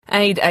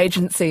Aid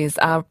agencies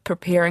are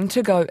preparing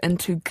to go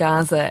into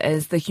Gaza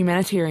as the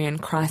humanitarian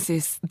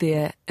crisis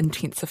there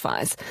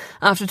intensifies.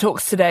 After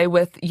talks today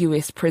with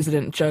US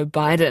President Joe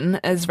Biden,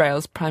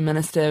 Israel's Prime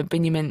Minister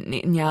Benjamin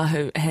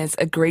Netanyahu has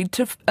agreed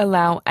to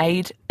allow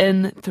aid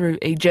in through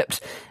Egypt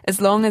as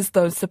long as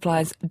those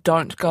supplies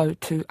don't go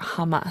to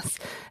Hamas.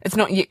 It's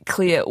not yet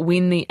clear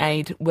when the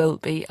aid will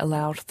be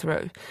allowed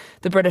through.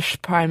 The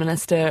British Prime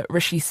Minister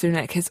Rishi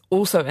Sunak has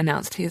also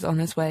announced he is on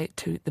his way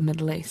to the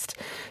Middle East.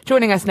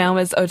 Joining us now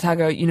is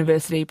Otago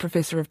University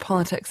Professor of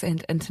Politics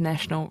and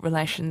International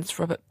Relations,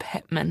 Robert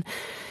Patman.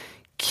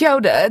 Kia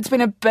ora. It's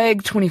been a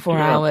big 24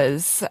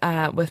 hours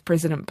with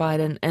President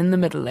Biden in the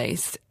Middle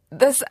East.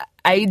 This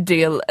aid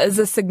deal is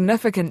a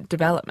significant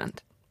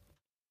development.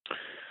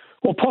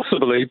 Well,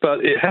 possibly,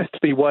 but it has to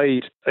be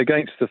weighed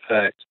against the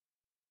fact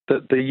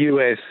that the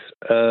US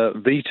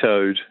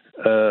vetoed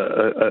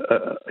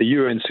a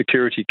UN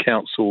Security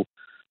Council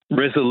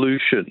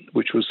resolution,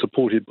 which was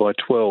supported by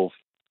 12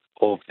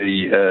 of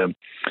the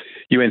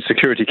UN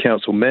Security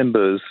Council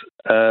members,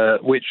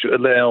 which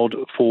allowed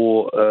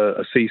for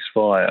a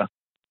ceasefire,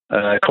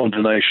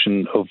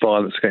 condemnation of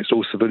violence against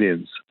all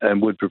civilians,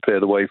 and would prepare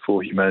the way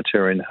for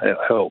humanitarian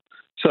help.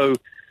 So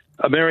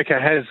America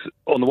has,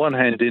 on the one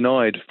hand,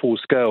 denied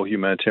full-scale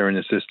humanitarian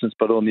assistance,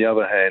 but on the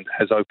other hand,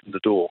 has opened the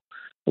door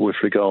with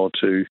regard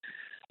to,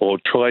 or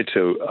tried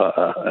to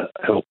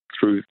help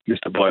through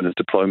Mr. Biden's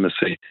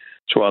diplomacy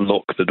to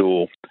unlock the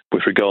door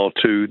with regard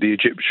to the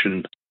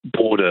Egyptian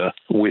border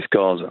with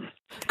Gaza.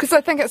 Because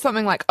I think it's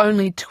something like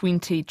only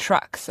 20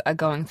 trucks are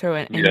going through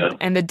it,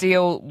 and the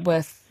deal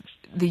with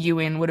the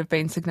UN would have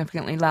been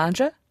significantly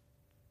larger?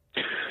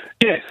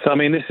 Yes, I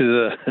mean, this is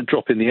a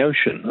drop in the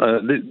ocean.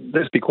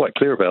 Let's be quite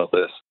clear about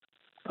this.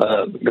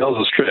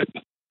 Gaza Strip,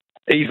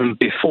 even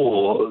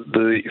before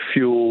the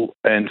fuel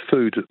and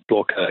food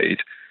blockade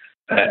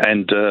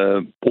and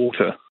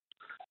water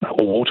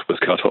was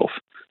cut off,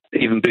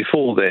 even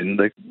before then,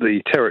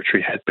 the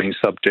territory had been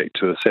subject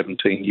to a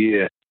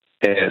 17-year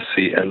air,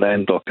 sea and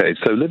land blockade.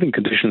 So living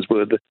conditions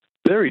were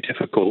very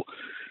difficult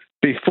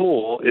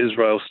before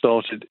Israel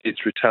started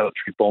its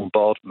retaliatory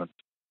bombardment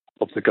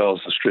of the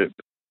Gaza Strip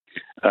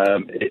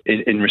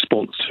in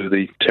response to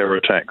the terror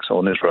attacks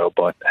on Israel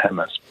by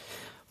Hamas.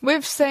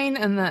 We've seen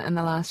in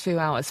the last few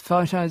hours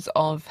photos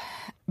of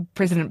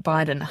President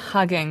Biden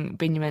hugging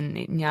Benjamin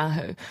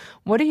Netanyahu.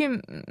 What do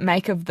you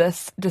make of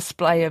this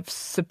display of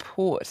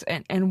support,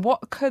 and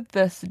what could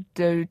this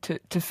do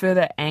to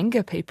further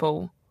anger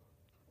people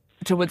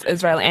towards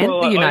Israel and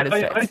the United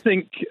States?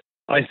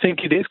 I think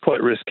it is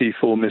quite risky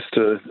for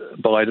Mr.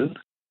 Biden.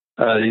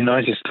 The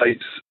United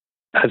States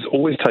has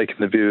always taken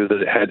the view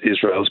that it had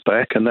Israel's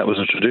back, and that was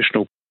a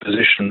traditional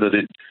position that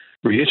it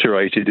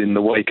reiterated in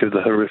the wake of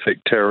the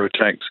horrific terror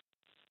attacks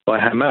by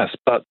Hamas.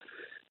 But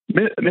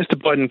Mr.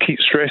 Biden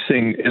keeps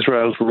stressing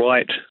Israel's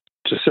right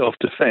to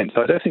self-defense.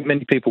 I don't think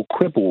many people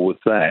quibble with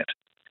that.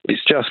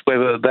 It's just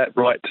whether that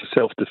right to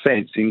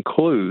self-defense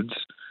includes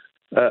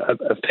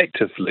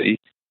effectively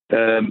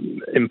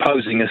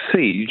imposing a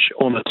siege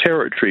on a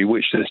territory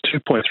which there's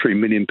 2.3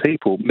 million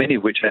people, many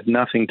of which had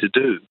nothing to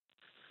do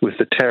with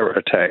the terror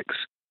attacks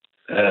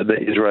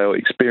that Israel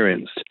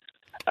experienced.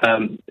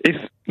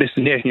 If Mr.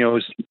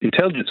 Netanyahu's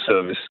intelligence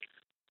service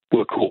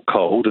were caught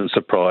cold and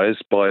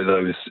surprised by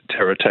those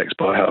terror attacks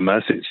by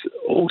Hamas, it's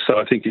also,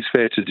 I think it's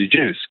fair to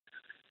deduce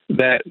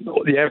that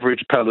the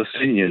average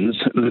Palestinians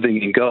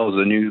living in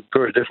Gaza knew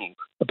very little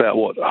about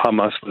what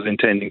Hamas was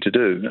intending to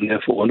do, and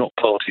therefore were not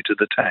party to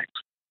the attacks.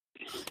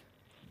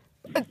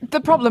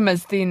 The problem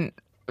is then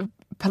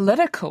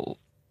political.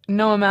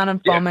 No amount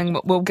of bombing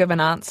will give an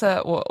answer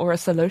or a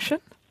solution?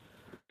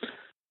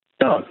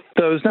 No,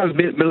 there is no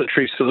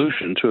military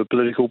solution to a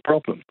political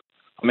problem.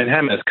 I mean,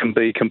 Hamas can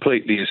be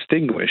completely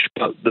extinguished,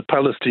 but the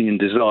Palestinian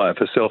desire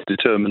for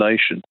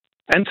self-determination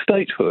and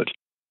statehood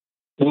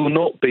will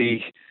not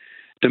be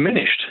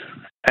diminished.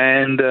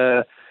 And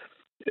there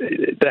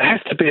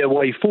has to be a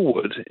way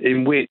forward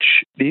in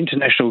which the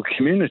international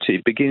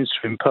community begins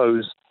to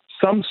impose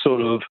some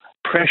sort of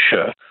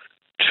pressure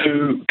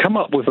to come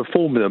up with a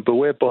formula but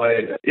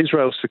whereby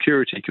Israel's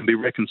security can be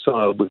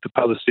reconciled with the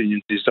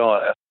Palestinian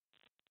desire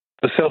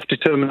for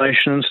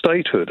self-determination and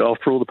statehood.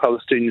 After all, the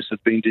Palestinians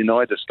have been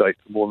denied a state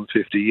for more than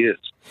 50 years.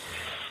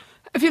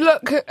 If you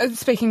look,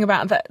 speaking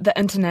about the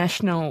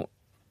international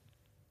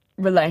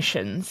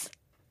relations,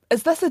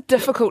 is this a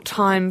difficult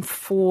time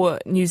for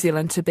New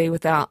Zealand to be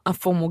without a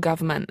formal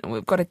government?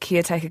 We've got a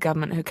caretaker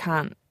government who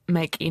can't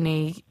make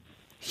any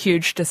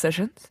huge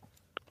decisions.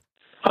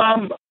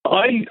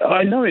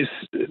 I know it's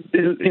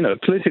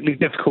politically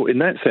difficult in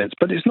that sense,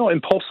 but it's not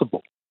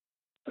impossible.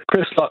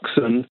 Chris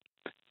Luxon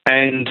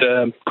and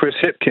Chris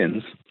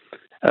Hipkins,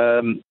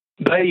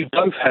 they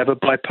both have a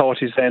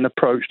bipartisan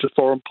approach to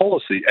foreign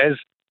policy, as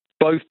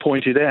both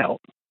pointed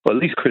out, or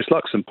at least Chris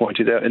Luxon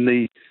pointed out in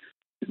the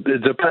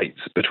debates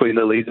between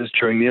the leaders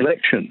during the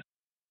election.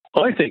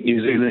 I think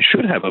New Zealand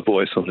should have a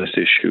voice on this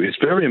issue. It's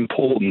very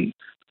important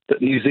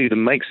that New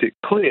Zealand makes it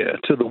clear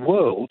to the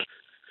world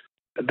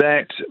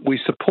that we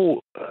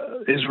support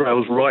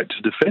Israel's right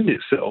to defend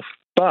itself,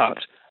 but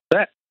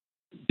that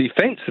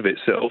defence of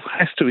itself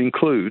has to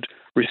include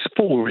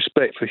full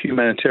respect for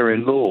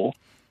humanitarian law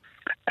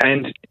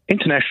and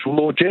international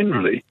law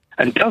generally,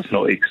 and does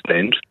not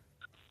extend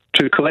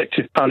to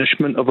collective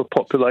punishment of a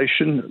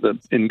population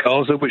in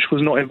Gaza which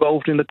was not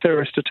involved in the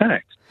terrorist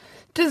attacks.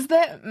 Does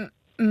that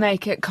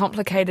make it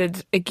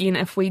complicated again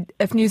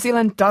if New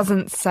Zealand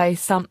doesn't say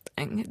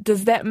something?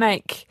 Does that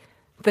make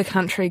the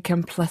country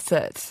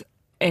complicit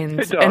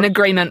and in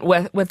agreement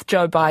with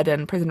Joe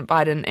Biden, President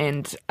Biden,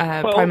 and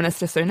Prime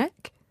Minister Sunak?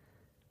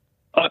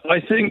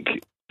 I think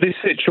this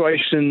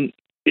situation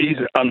is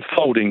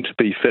unfolding, to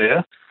be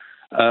fair.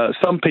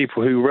 Some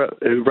people who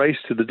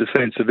raced to the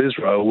defence of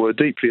Israel were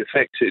deeply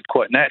affected,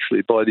 quite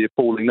naturally, by the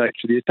appalling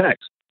nature of the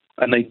attacks,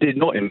 and they did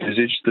not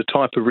envisage the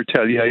type of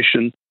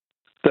retaliation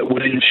that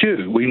would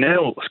ensue. We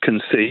now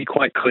can see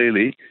quite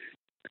clearly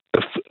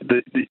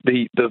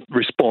the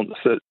response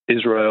that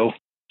Israel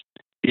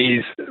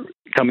is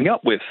coming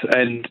up with,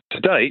 and to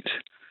date,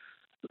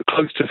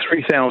 close to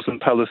 3,000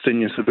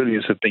 Palestinian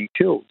civilians have been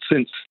killed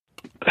since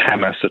the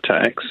Hamas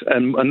attacks,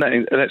 and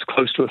that's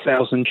close to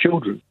 1,000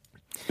 children.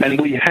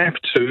 And we have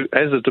to,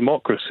 as a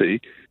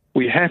democracy,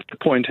 we have to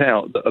point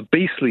out that a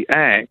beastly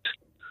act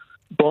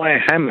by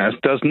Hamas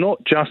does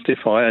not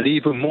justify an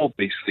even more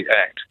beastly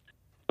act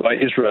by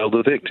Israel,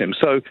 the victim.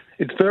 So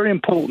it's very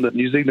important that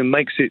New Zealand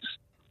makes its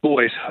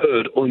voice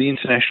heard on the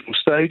international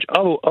stage.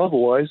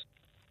 Otherwise,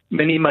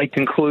 many may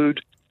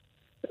conclude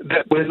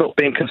that we're not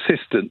being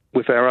consistent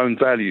with our own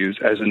values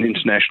as an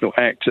international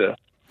actor,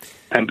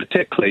 and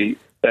particularly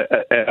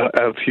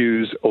our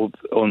views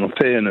on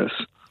fairness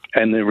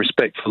and the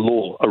respect for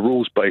law, a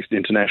rules-based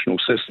international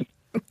system.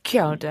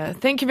 Kia ora.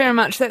 Thank you very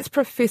much. That's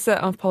Professor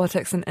of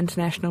Politics and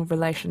International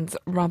Relations,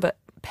 Robert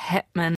Patman.